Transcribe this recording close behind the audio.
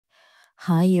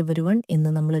Hi everyone. ഇന്ന്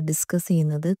നമ്മൾ discuss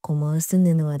ചെയ്യുന്നത് കൊമേഴ്സിൽ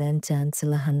നിന്ന് വരാൻ ചാൻസ്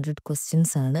ഉള്ള 100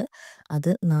 ക്വസ്റ്റ്യൻസ് ആണ്. അത്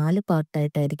 4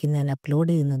 പാർട്ടായിട്ടായിരിക്കും ഞാൻ അപ്ലോഡ്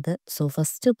ചെയ്യുന്നത്. സോ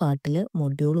ഫസ്റ്റ് പാർട്ടിൽ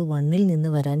മൊഡ്യൂൾ 1-ൽ നിന്ന്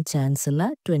വരാൻ ചാൻസ് ഉള്ള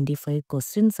 25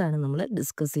 ക്വസ്റ്റ്യൻസ് ആണ് നമ്മൾ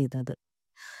ഡിസ്കസ് ചെയ്യുന്നത്.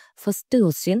 First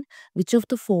question, which of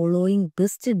the following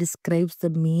best describes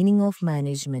the meaning of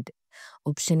management?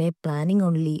 Option A planning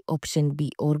only, option B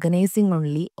organising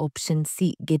only, option C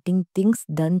getting things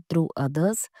done through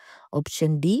others, option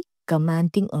D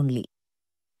commanding only.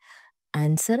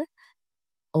 Answer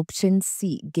option C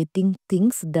getting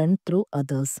things done through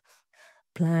others.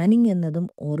 Planning എന്നതും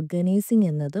organising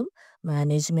എന്നതും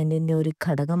മാനേജ്മെൻറ്റിൻ്റെ ഒരു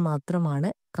ഘടകം മാത്രമാണ്.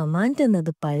 Command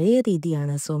എന്നത് പഴയ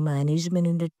രീതിയാണ്. So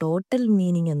മാനേജ്മെൻറ്റിൻ്റെ total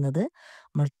meaning എന്നത്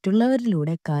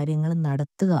മറ്റുള്ളവരിലൂടെ കാര്യങ്ങൾ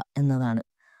നടത്തുക എന്നതാണ്.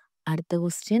 അടുത്ത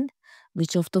question,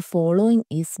 which of the following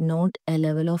is not A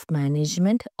level of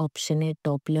management? Option A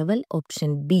top level,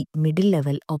 option B middle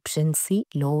level, option C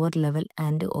lower level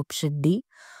and option D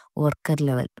worker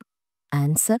level.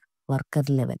 Answer worker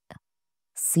level.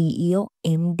 CEO,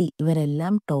 MD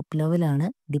ഇവരെല്ലാം top ലെവലാണ്.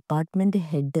 Department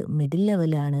head middle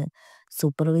ലെവലാണ്.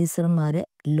 സൂപ്പർവൈസർമാർ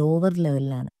lower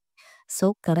ലെവലിലാണ്. So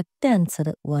correct answer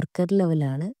worker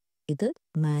ലെവലാണ്. ഇത്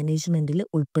മാനേജ്മെൻറ്റിൽ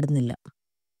ഉൾപ്പെടുന്നില്ല.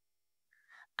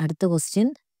 അടുത്ത question,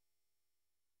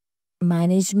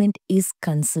 management is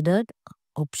considered.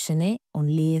 Option A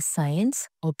only A science,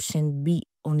 option B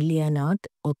only an art,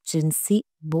 option C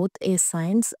both a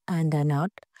science and an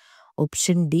art,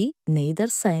 option D neither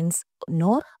science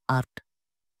nor art.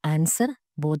 Answer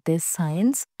both a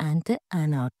science and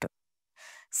an art.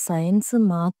 Science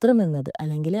മാത്രം എന്നത്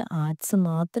അല്ലെങ്കിൽ arts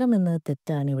മാത്രം എന്നത്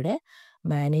തെറ്റാണ്. ഇവിടെ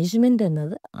management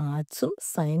എന്നത് ആർട്സും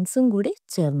സയൻസും കൂടി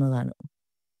ചേർന്നതാണ്.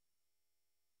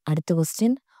 അടുത്ത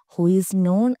question, who is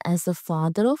known as A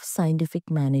father of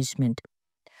scientific management?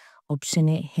 Option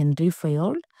A Henry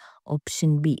Fayol,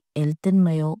 option B Elton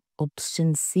Mayo, option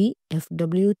C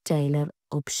FW Taylor,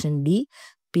 option D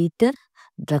Peter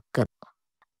Drucker.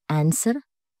 Answer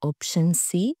option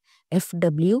C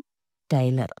FW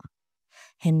Taylor.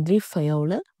 Henry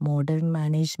Fayol modern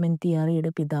management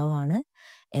തിയറിയുടെ പിതാവാണ്.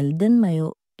 Elton മയോ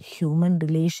human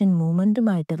relation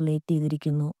മൂവ്മെൻറ്റുമായിട്ട് relate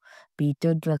ചെയ്തിരിക്കുന്നു.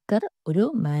 Peter Drucker ഒരു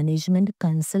management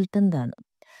consultant ആണ്.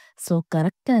 So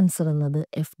correct answer എന്നത്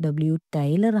FW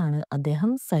Taylor ആണ്.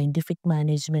 അദ്ദേഹം scientific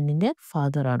മാനേജ്മെൻറ്റിൻ്റെ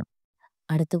ഫാദറാണ്.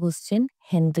 അടുത്ത question,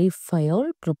 Henry Fayol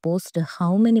proposed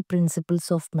how many principles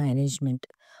of management?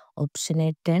 Option A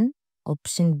 10,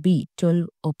 option B 12,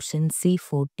 option C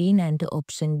 14 and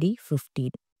option D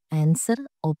 15. Answer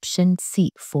option C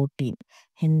 14.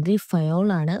 Henry Fayol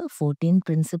ആണ് 14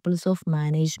 principles of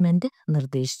management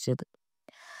നിർദ്ദേശിച്ചത്.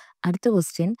 അടുത്ത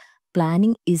question,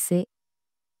 planning is A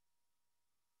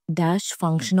dash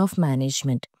function of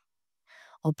management?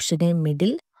 Option A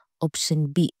middle, option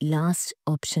B last,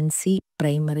 option C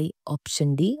primary, option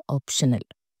D optional.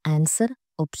 Answer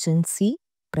option C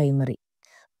primary.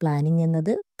 Planning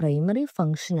എന്നത് primary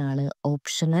ഫങ്ഷനാണ്,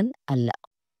 optional അല്ല.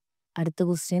 അടുത്ത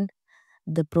question,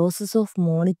 the process of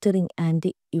monitoring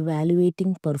and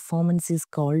evaluating performance is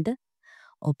called?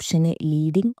 Option A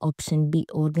leading, option B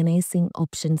organising,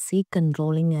 option C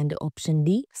controlling and option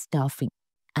D staffing.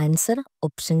 Answer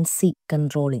option C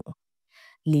controlling.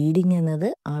 Leading എന്നത്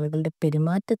ആളുകളുടെ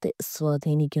പെരുമാറ്റത്തെ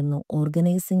സ്വാധീനിക്കുന്നു.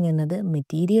 Organising എന്നത്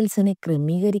മെറ്റീരിയൽസിനെ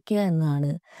ക്രമീകരിക്കുക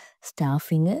എന്നതാണ്.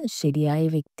 Staffing ശരിയായ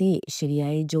വ്യക്തിയെ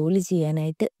ശരിയായ ജോലി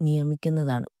ചെയ്യാനായിട്ട്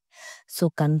നിയമിക്കുന്നതാണ്. സോ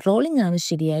കൺട്രോളിംഗ് ആണ്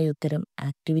ശരിയായ ഉത്തരം.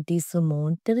 ആക്ടിവിറ്റീസ്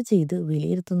മോണിറ്റർ ചെയ്ത്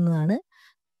വിലയിരുത്തുന്നതാണ്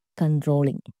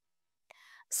കൺട്രോളിംഗ്.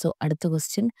 സോ അടുത്ത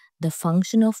question, the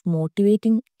function of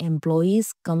motivating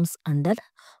employees comes under?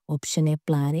 Option A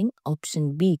planning, option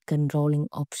B controlling,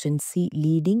 option C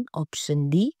leading, option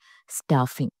D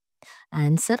staffing.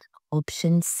 Answer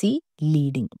option C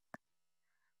leading.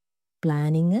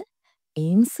 Planning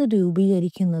AIIMS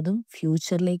രൂപീകരിക്കുന്നതും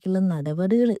ഫ്യൂച്ചറിലേക്കുള്ള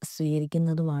നടപടികൾ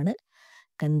സ്വീകരിക്കുന്നതുമാണ്.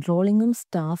 കൺട്രോളിങ്ങും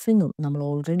സ്റ്റാഫിങ്ങും നമ്മൾ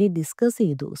already discuss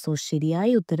ചെയ്തു. So ശരിയായ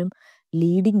ഉത്തരം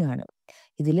leading ആണ്.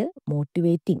 ഇതിൽ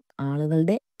motivating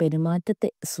ആളുകളുടെ പെരുമാറ്റത്തെ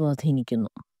സ്വാധീനിക്കുന്നു.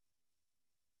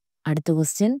 അടുത്ത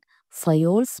question,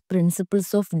 Fayol's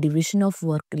principles of division of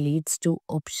work leads to?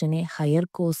 Option A higher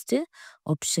cost,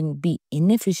 option B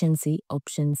inefficiency,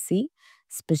 option C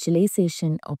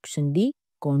specialisation, option D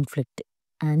conflict.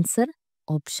 Answer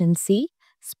option C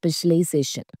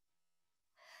specialisation.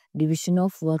 Division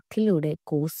of വർക്കിലൂടെ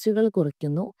കോസ്റ്റുകൾ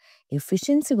കുറയ്ക്കുന്നു,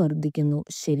 efficiency വർദ്ധിക്കുന്നു.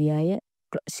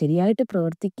 ശരിയായിട്ട്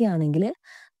പ്രവർത്തിക്കുകയാണെങ്കിൽ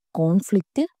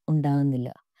കോൺഫ്ലിക്റ്റ് ഉണ്ടാകുന്നില്ല.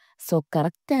 So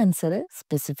correct answer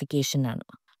specification ആണ്.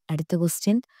 അടുത്ത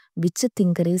question, which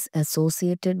thinker is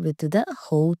associated with the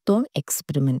Hawthorne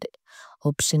experiment?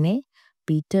 Option A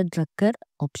Peter Drucker,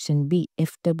 option B.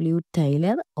 F.W.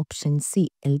 Taylor, option C.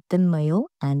 Elton Mayo,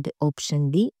 and option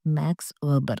D. Max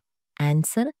Weber.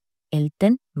 Answer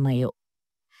Elton Mayo.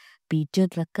 Peter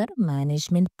Drucker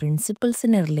management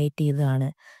പ്രിൻസിപ്പിൾസിനെ relate ചെയ്തതാണ്.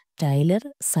 Taylor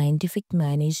scientific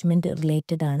management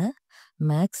related ആണ്.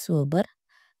 Max weber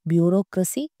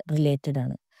bureaucracy related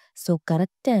ആണ്. So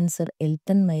correct answer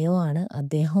Elton മയോ ആണ്.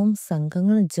 അദ്ദേഹവും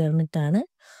സംഘങ്ങളും ചേർന്നിട്ടാണ്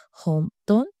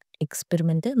ഹോംതോൺ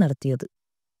experiment നടത്തിയത്.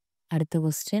 അടുത്ത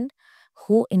question,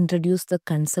 who introduce the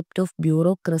concept of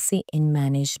bureaucracy in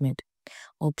management?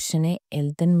 Option A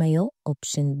Elton Mayo,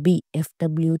 option B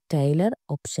എഫ്.ഡബ്ല്യു. Taylor,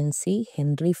 option C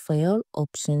Henry Fayol,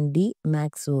 option D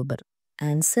max weber.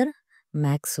 Answer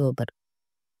max weber.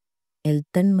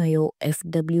 Elton Mayo,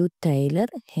 എഫ്.ഡബ്ല്യു. Taylor,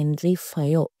 Henry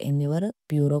ഫയോ എന്നിവർ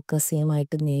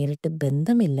ബ്യൂറോക്രസിയുമായിട്ട് നേരിട്ട്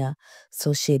ബന്ധമില്ല.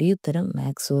 So ശരിയുത്തരം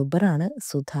max weber ആണ്.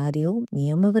 സുതാര്യവും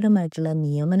നിയമപരമായിട്ടുള്ള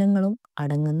നിയമനങ്ങളും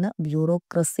അടങ്ങുന്ന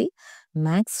bureaucracy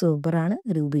max weber ആണ്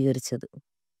രൂപീകരിച്ചത്.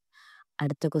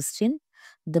 അടുത്ത question,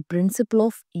 the principle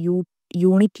of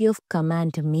unity of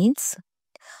command means?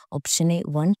 Option A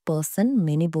 1 person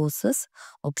many bosses,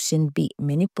 option B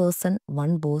many person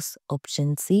 1 boss, option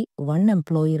C 1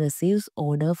 employee receives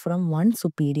order from 1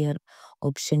 superior,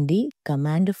 option D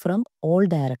command from all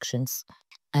directions.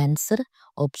 Answer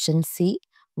option C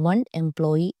 1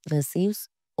 employee receives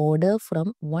order from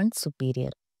 1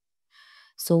 superior.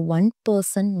 So 1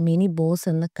 person many boss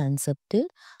എന്ന concept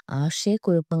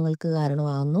ആശയക്കുഴപ്പങ്ങൾക്ക്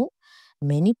കാരണമാകുന്നു.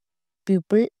 Many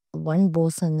people 1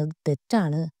 boss എന്നത്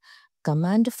തെറ്റാണ്.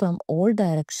 Command from all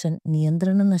direction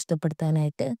നിയന്ത്രണം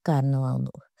നഷ്ടപ്പെടുത്താനായിട്ട്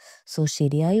കാരണമാകുന്നു. So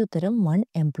ശരിയായ ഉത്തരം 1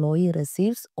 employee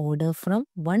receives order from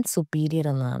 1 superior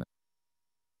എന്നതാണ്.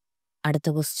 അടുത്ത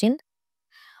question,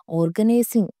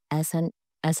 organising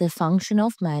as A function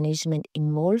of management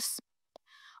involves?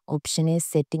 Option A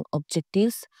setting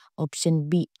objectives, option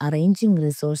B arranging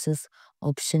resources,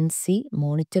 option C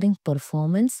monitoring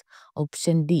performance,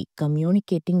 option D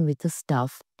communicating with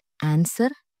staff.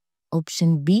 Answer option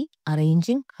B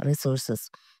arranging resources.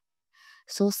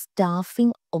 So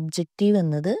staffing objective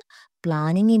എന്നത്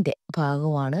പ്ലാനിങ്ങിൻ്റെ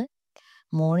ഭാഗമാണ്.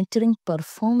 Monitoring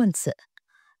performance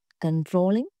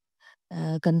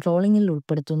കൺട്രോളിങ്ങിൽ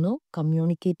ഉൾപ്പെടുത്തുന്നു.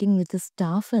 Communicating വിത്ത്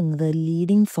staff എന്നത്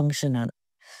leading ഫങ്ഷനാണ്.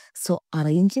 So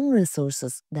arranging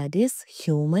resources, that is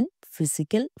human,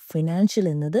 physical, financial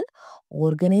എന്നത്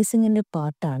ഓർഗനൈസിങ്ങിൻ്റെ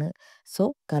പാർട്ടാണ്. So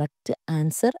correct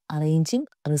answer arranging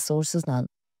resources ആണ്.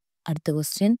 അടുത്ത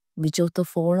question, which of the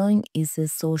following is A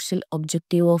social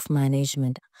objective of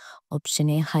management? Option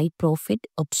A high profit,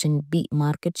 option B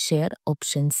market share,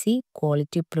 option C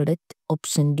quality product,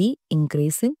 option D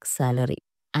increasing salary.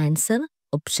 Answer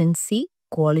option C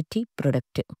quality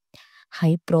product.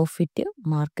 High profit,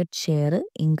 market share,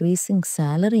 increasing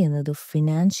salary എന്നത്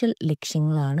financial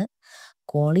ലക്ഷ്യങ്ങളാണ്.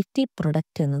 Quality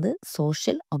product എന്നത്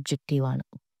social ഒബ്ജക്റ്റീവാണ്.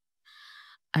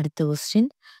 അടുത്ത question,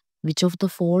 which of the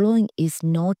following is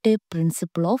not A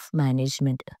principle of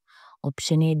management?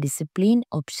 Option A discipline,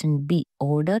 option B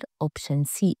order, option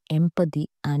C empathy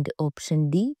and option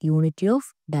D unity of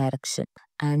direction.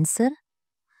 Answer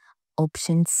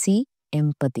option C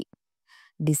empathy.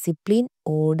 Discipline,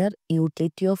 order,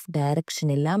 utility of direction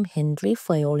എല്ലാം Henry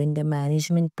ഫയോളിൻ്റെ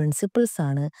management principles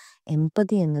ആണ്.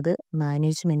 Empathy എന്നത്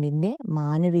മാനേജ്മെൻറ്റിൻ്റെ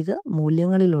മാനവിക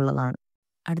മൂല്യങ്ങളിലുള്ളതാണ്.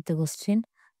 അടുത്ത question,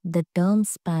 the term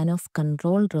span of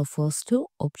control refers to?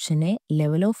 Option A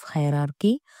level of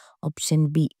hierarchy, option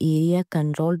B area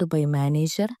controlled by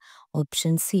manager,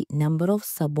 option C number of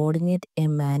subordinate A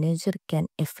manager can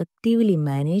effectively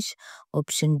manage,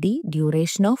 option D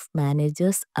duration of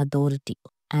managers authority.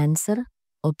 Answer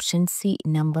option C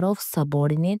number of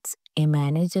subordinates A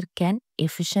manager can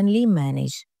efficiently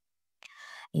manage.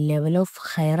 Level of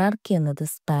hierarchy എന്നത്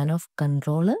span of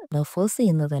control refers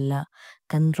ചെയ്യുന്നതല്ല.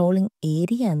 Controlling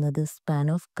area എന്നത് span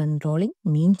of controlling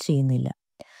മീൻ ചെയ്യുന്നില്ല.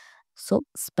 So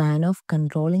span of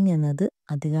controlling എന്നത്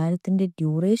അധികാരത്തിൻ്റെ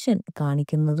duration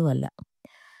കാണിക്കുന്നതുമല്ല.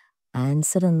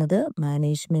 Answer എന്നത്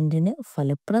മാനേജ്മെൻറ്റിന്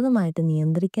ഫലപ്രദമായിട്ട്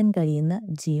നിയന്ത്രിക്കാൻ കഴിയുന്ന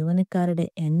ജീവനക്കാരുടെ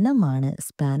എണ്ണമാണ്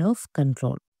സ്പാൻ ഓഫ്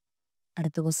കൺട്രോൾ.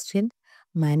 അടുത്ത question,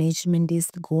 management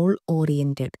is goal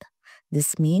oriented.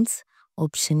 This means?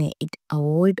 Option A it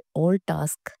avoid all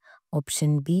task,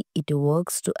 option B it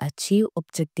works to achieve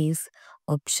objectives,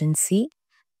 option C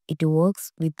it works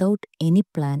without any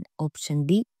plan, option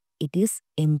D it is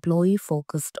employee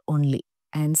focused only.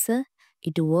 Answer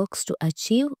it works to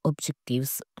achieve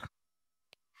objectives.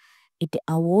 It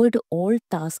avoid all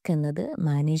task എന്നത്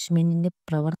മാനേജ്മെൻറ്റിൻ്റെ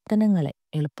പ്രവർത്തനങ്ങളെ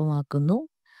എളുപ്പമാക്കുന്നു.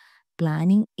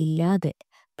 Planning ഇല്ലാതെ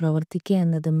പ്രവർത്തിക്കുക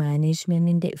എന്നത്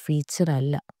മാനേജ്മെൻറ്റിൻ്റെ feature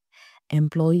അല്ല.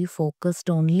 Employee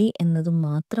focused only എന്നത്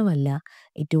മാത്രമല്ല,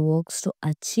 it works to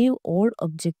achieve all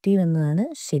objective എന്നതാണ്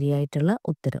ശരിയായിട്ടുള്ള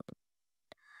ഉത്തരം.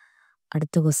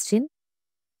 അടുത്ത question,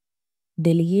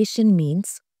 delegation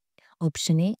means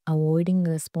option A avoiding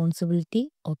responsibility,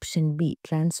 option B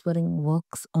transferring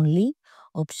works only,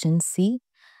 option C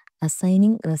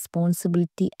assigning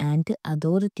responsibility and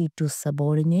authority to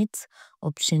subordinates,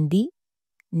 option D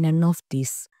none of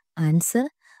these. Answer,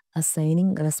 assigning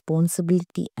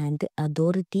responsibility and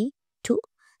authority to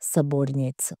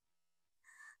subordinates.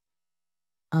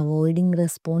 Avoiding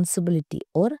responsibility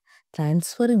or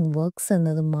transferring works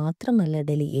എന്നത് മാത്രമല്ല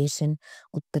delegation,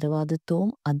 ഉത്തരവാദിത്വവും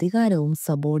അധികാരവും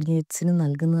സബോർഡിനേറ്റ്സിന്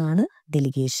നൽകുന്നതാണ്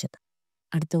delegation.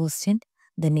 അടുത്ത question,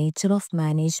 the nature of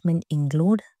management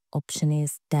include, option A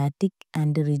static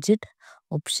and rigid,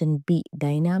 option B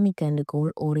dynamic and goal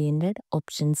oriented,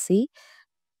 option C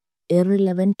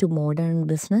ഇർറിലവൻറ്റ് to modern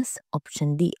business, option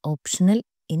D optional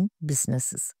in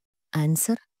businesses.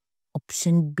 Answer,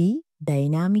 option B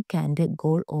dynamic and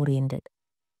goal oriented.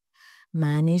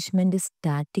 Management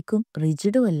സ്റ്റാറ്റിക്കും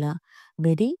റിജിഡും അല്ല,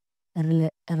 very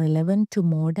relevant to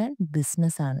modern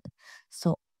business ആണ്.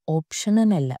 So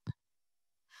optional അല്ല.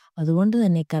 അതുകൊണ്ട്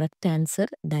തന്നെ correct answer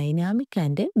dynamic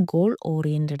and goal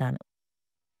oriented ആണ്.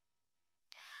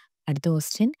 അടുത്ത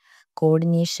question,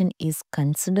 coordination is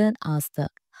considered as the,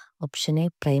 option A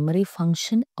primary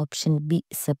function, option B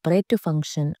separate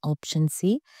function, option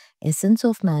C essence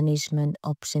of management,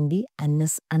 option D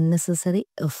unnecessary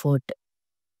effort.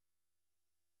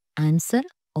 Answer,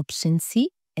 option C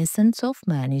essence of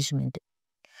management.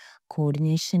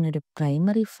 Coordination ഒരു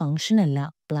primary function അല്ല,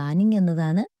 planning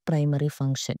എന്നതാണ് primary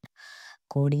function.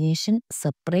 Coordination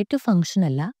separate function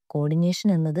അല്ല, coordination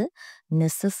എന്നത്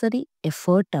necessary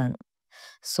എഫേർട്ടാണ്.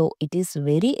 So it is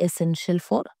very essential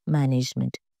for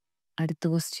management. അടുത്ത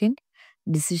question,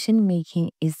 decision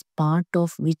making is part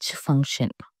of which function,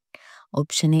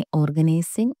 option A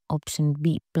organising, option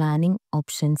B planning,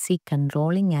 option C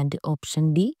controlling and option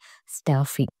D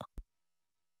staffing.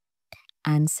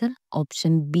 Answer,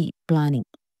 option B planning.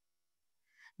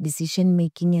 Decision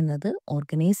making എന്നത്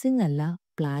organising അല്ല,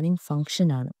 planning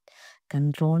ഫംഗ്ഷനാണ്.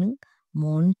 Controlling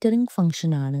monitoring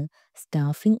ഫംഗ്ഷനാണ്.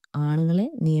 Staffing ആളുകളെ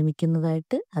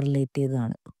നിയമിക്കുന്നതായിട്ട് relate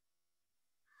ചെയ്തതാണ്.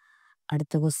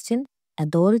 അടുത്ത question,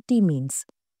 authority means,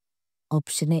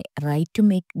 option A right to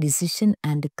make decision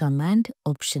and command,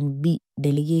 option B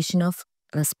delegation of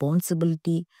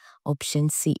responsibility, option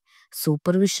C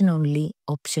supervision only,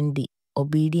 option D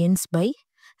obedience by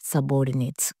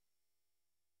subordinates.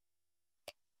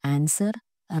 Answer,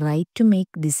 right to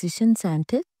make decisions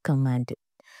and command.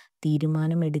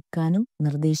 തീരുമാനമെടുക്കാനും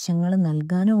നിർദ്ദേശങ്ങൾ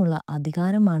നൽകാനുമുള്ള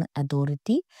അധികാരമാണ്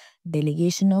authority.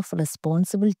 Delegation of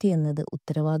responsibility എന്നത്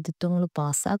ഉത്തരവാദിത്വങ്ങൾ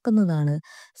പാസ്സാക്കുന്നതാണ്.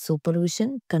 Supervision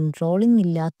controlling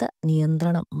ഇല്ലാത്ത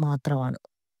നിയന്ത്രണം മാത്രമാണ്.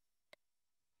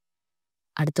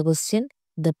 അടുത്ത question,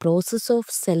 the process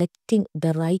of selecting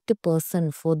the right person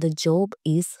for the job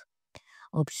is,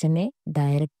 option A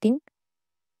directing,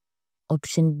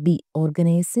 option B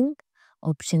organising,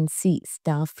 option C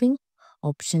staffing,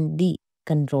 option D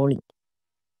controlling.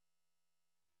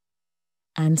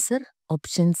 Answer,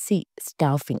 option C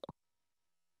staffing.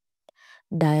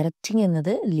 Directing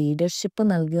എന്നത് leadership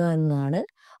നൽകുക എന്നതാണ്.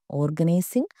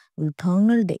 Organising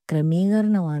വിഭവങ്ങളുടെ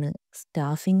ക്രമീകരണമാണ്.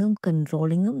 സ്റ്റാഫിങ്ങും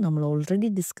കൺട്രോളിങ്ങും നമ്മൾ already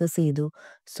discuss ചെയ്തു.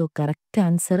 So correct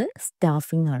answer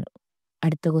staffing ആണ്.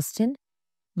 അടുത്ത question,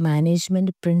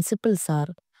 management principles are,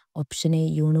 option A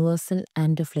universal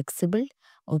and flexible,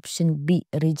 option B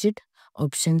rigid,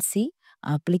 option C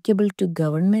applicable to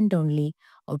government only,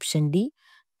 option D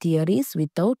theories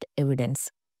without evidence.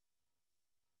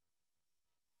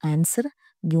 Answer,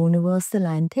 universal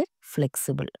and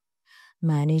flexible.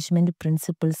 Management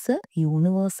principles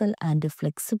universal and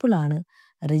flexible ആണ്,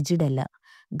 rigid അല്ല.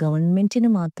 ഗവൺമെന്റിന്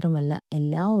മാത്രമല്ല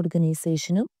എല്ലാ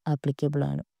ഓർഗനൈസേഷനും applicable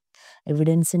ആണ്.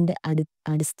 എവിഡൻസിന്റെ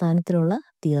അടിസ്ഥാനത്തിലുള്ള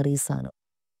theories ആണ്.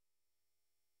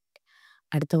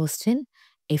 അടുത്ത question,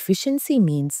 efficiency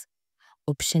means,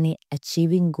 option A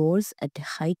achieving goals at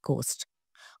high cost,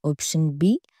 option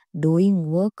be doing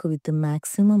work with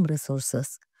maximum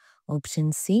resources, option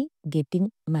C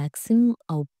getting maximum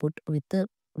output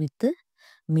with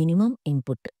minimum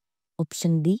input,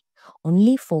 option D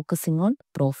only focusing on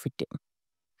profit.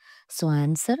 So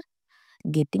answer,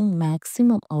 getting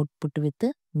maximum output with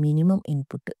minimum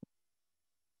input.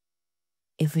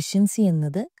 Efficiency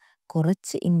എന്നത്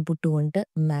കുറച്ച് input കൊണ്ട്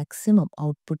maximum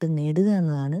output നേടുക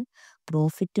എന്നതാണ്.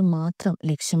 Profit മാത്രം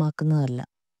ലക്ഷ്യമാക്കുന്നതല്ല.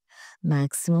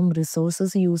 Maximum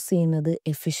resources use ചെയ്യുന്നത്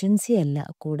efficiency അല്ല.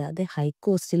 കൂടാതെ high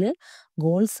കോസ്റ്റിൽ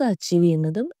goals achieve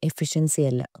ചെയ്യുന്നതും എഫിഷ്യൻസി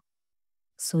അല്ല.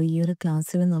 സോ ഈ ഒരു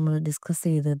ക്ലാസ്സിൽ നമ്മൾ ഡിസ്കസ്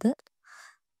ചെയ്തത്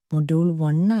മൊഡ്യൂൾ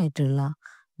 1 ആയിട്ടുള്ള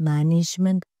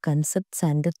management concepts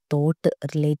and thought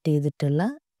relate ചെയ്തിട്ടുള്ള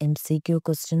MCQ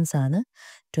ക്വസ്റ്റ്യൻസ് ആണ്.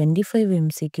 25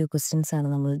 MCQ ക്വസ്റ്റ്യൻസ് ആണ്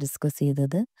നമ്മൾ ഡിസ്കസ്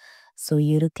ചെയ്തത്. സോ ഈ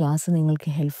ഒരു ക്ലാസ് നിങ്ങൾക്ക്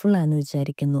ഹെൽപ്ഫുൾ ആണെന്ന്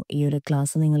വിചാരിക്കുന്നു. ഈ ഒരു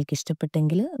ക്ലാസ് നിങ്ങൾക്ക്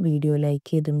ഇഷ്ടപ്പെട്ടെങ്കിൽ വീഡിയോ ലൈക്ക്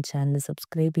ചെയ്തും ചാനൽ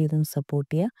സബ്സ്ക്രൈബ് ചെയ്തും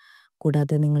സപ്പോർട്ട് ചെയ്യുക.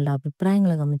 കൂടാതെ നിങ്ങളുടെ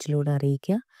അഭിപ്രായങ്ങൾ കമൻറ്റിലൂടെ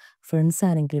അറിയിക്കുക. ഫ്രണ്ട്സ്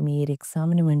ആരെങ്കിലും ഈ ഒരു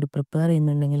എക്സാമിന് വേണ്ടി പ്രിപ്പയർ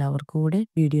ചെയ്യുന്നുണ്ടെങ്കിൽ അവർക്ക് കൂടെ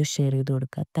വീഡിയോ ഷെയർ ചെയ്ത്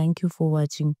കൊടുക്കുക. Thank you for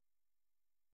watching.